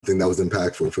Something that was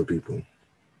impactful for people.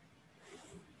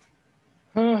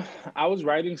 I was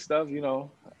writing stuff,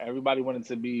 everybody wanted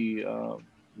to be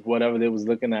whatever they was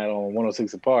looking at on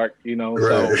 106 Park, Right.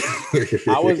 so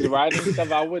I was writing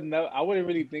stuff. I wouldn't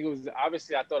really think it was,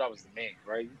 obviously I thought I was the man,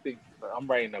 right? You think I'm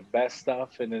writing the best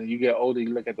stuff, and then you get older,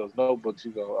 you look at those notebooks,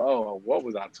 you go, oh, what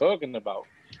was I talking about?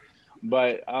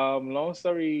 But long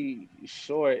story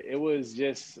short, it was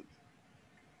just,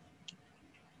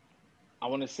 I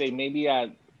want to say maybe at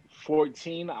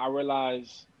 14, I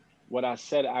realized what I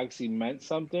said actually meant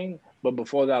something. But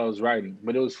before that, I was writing.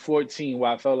 But it was 14 where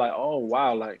I felt like, oh,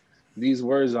 wow, like these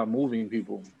words are moving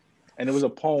people. And it was a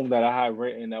poem that I had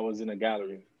written that was in a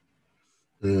gallery.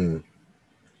 Mm.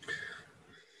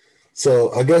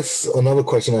 So I guess another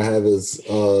question I have is,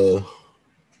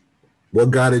 what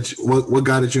guided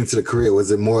you into the career? Was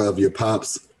it more of your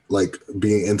pops like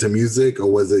being into music,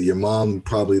 or was it your mom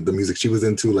probably the music she was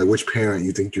into? Like, which parent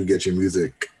you think you get your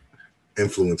music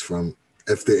influence from,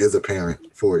 if there is a parent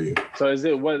for you? So is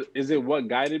it what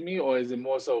guided me, or is it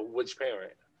more so which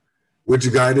parent?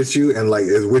 Which guided you, and like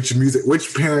is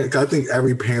which parent? 'Cause I think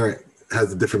every parent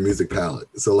has a different music palette.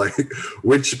 So like,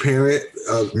 which parent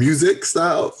music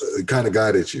style kind of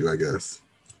guided you, I guess.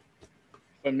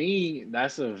 For me,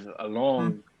 that's a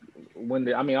long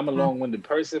winded. I mean, I'm a long winded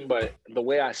person, but the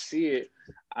way I see it,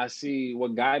 I see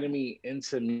what guided me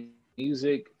into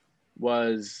music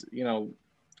was,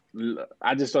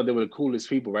 I just thought they were the coolest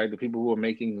people, right? The people who were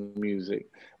making music.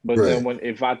 But then Right.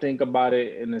 if I think about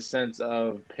it in the sense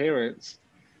of parents,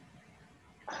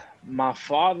 my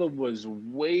father was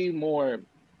way more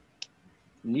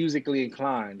musically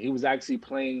inclined. He was actually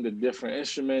playing the different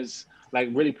instruments, like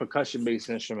really percussion based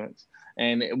instruments.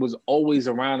 And it was always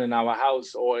around in our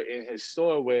house or in his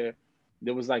store where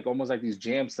there was like almost like these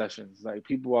jam sessions. Like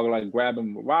people are like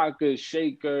grabbing maracas,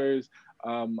 shakers.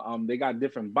 They got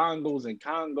different bongos and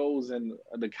congos and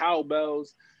the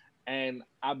cowbells. And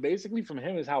I basically from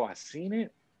him is how I seen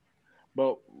it.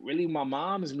 But really, my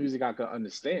mom's music I could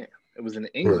understand. It was in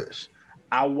Right. English.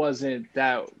 I wasn't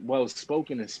that well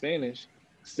spoken in Spanish,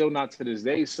 still not to this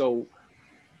day. So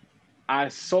I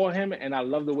saw him and I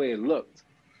loved the way it looked.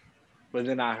 But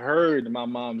then I heard my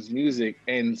mom's music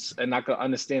and I could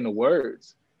understand the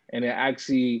words. And it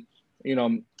actually, you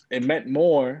know, it meant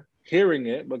more hearing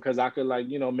it because I could like,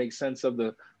 make sense of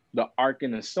the arc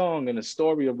in the song and the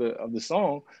story of the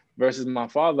song versus my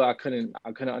father. I couldn't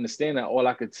understand that. All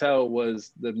I could tell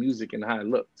was the music and how it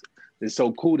looked. It's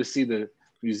so cool to see the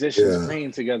musicians Yeah.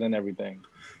 playing together and everything.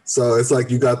 So it's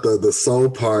like you got the soul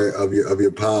part of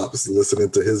your pops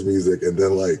listening to his music, and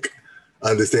then like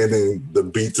understanding the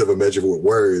beats of immeasurable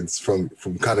words from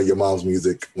kind of your mom's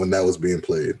music when that was being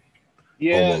played,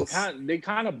 Yeah, almost. they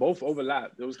kind of both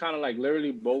overlapped. It was kind of like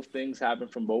literally both things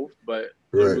happened from both, but it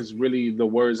Right. was really the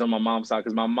words on my mom's side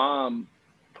because my mom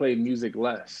played music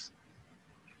less,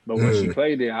 but when she Mm.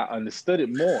 played it, I understood it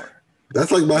more,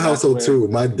 That's like my and that's household where. too.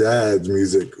 My dad's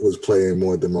music was playing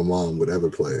more than my mom would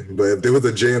ever play. But if there was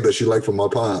a jam that she liked from my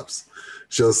pops,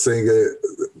 she'll sing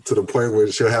it to the point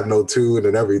where she'll have no tune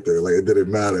and everything. Like it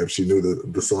didn't matter if she knew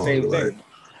the song. Same Like thing.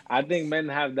 I think men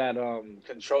have that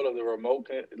control of the remote,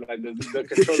 like the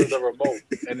control of the remote,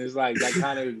 and it's like that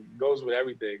kind of goes with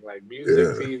everything. Like music,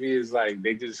 yeah, TV is like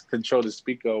they just control the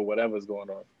speaker or whatever's going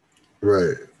on.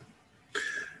 right.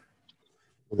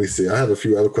 Let me see. I have a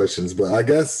few other questions, but I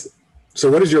guess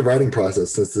so. What is your writing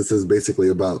process? Since this is basically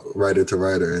about writer to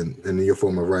writer and your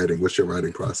form of writing, what's your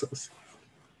writing process?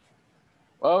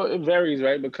 Well, it varies,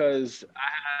 right? Because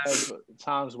I have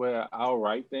times where I'll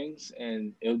write things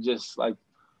and it'll just like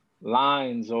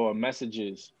lines or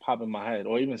messages pop in my head,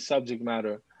 or even subject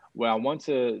matter where I want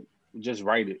to just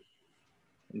write it.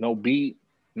 No beat,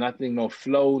 nothing, no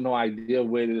flow, no idea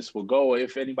where this will go, or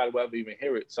if anybody will ever even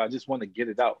hear it. So I just want to get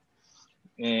it out.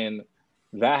 And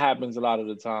that happens a lot of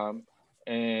the time.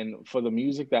 And for the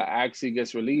music that actually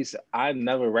gets released, I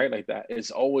never write like that. It's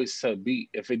always to a beat.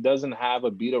 If it doesn't have a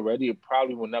beat already, it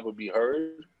probably will never be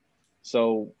heard.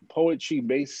 So poetry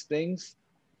based things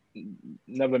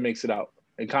never makes it out.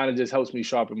 It kind of just helps me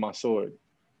sharpen my sword.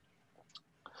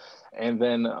 And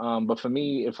then, but for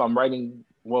me, if I'm writing,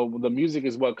 well, the music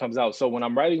is what comes out. So when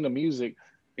I'm writing the music,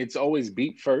 it's always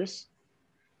beat first.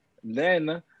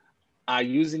 Then I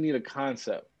usually need a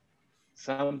concept,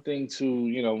 something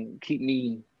to, keep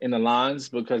me in the lines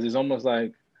because it's almost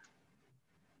like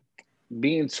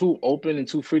being too open and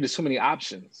too free. There's too many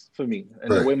options for me.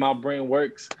 And the Right. way my brain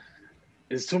works,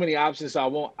 there's too many options.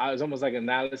 So it's almost like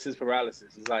analysis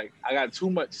paralysis. It's like I got too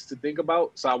much to think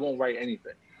about, so I won't write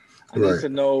anything. I need Right. to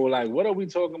know like what are we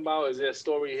talking about? Is there a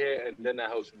story here? And then that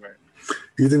helps me write.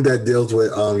 You think that deals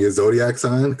with your zodiac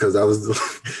sign? Because I was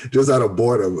just out of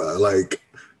boredom. Like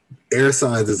air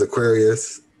signs is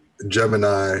Aquarius,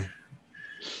 Gemini,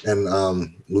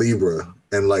 and Libra,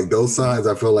 and like those signs,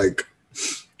 I feel like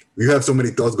you have so many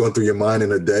thoughts going through your mind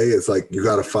in a day. It's like you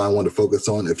got to find one to focus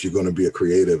on if you're going to be a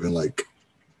creative and like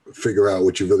figure out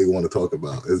what you really want to talk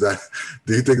about. Is that?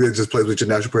 Do you think that just plays with your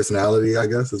natural personality? I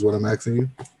guess is what I'm asking you.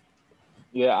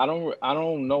 Yeah, I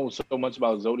don't know so much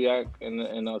about zodiac and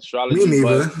Me astrology,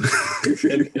 neither.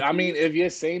 but I mean, if you're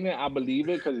saying it, I believe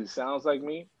it because it sounds like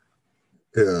me.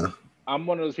 Yeah. I'm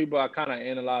one of those people. I kind of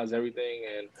analyze everything,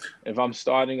 and if I'm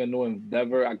starting a new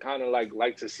endeavor, I kind of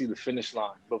like to see the finish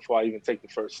line before I even take the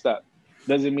first step.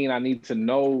 Doesn't mean I need to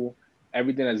know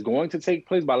everything that's going to take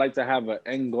place, but I like to have an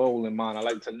end goal in mind. I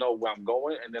like to know where I'm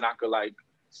going, and then I could like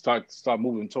start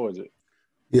moving towards it.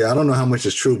 Yeah, I don't know how much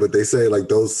is true, but they say like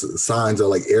those signs are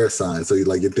like air signs. So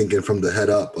you're thinking from the head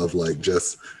up of like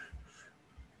just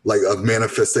like a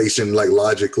manifestation, like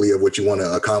logically of what you want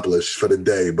to accomplish for the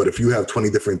day. But if you have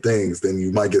 20 different things, then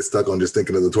you might get stuck on just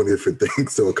thinking of the 20 different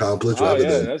things to accomplish Oh rather yeah,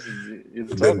 than that's you're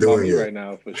than talking about doing me it. right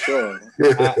now for sure.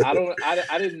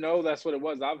 I didn't know that's what it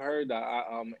was. I've heard that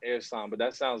air sign, but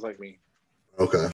that sounds like me. Okay.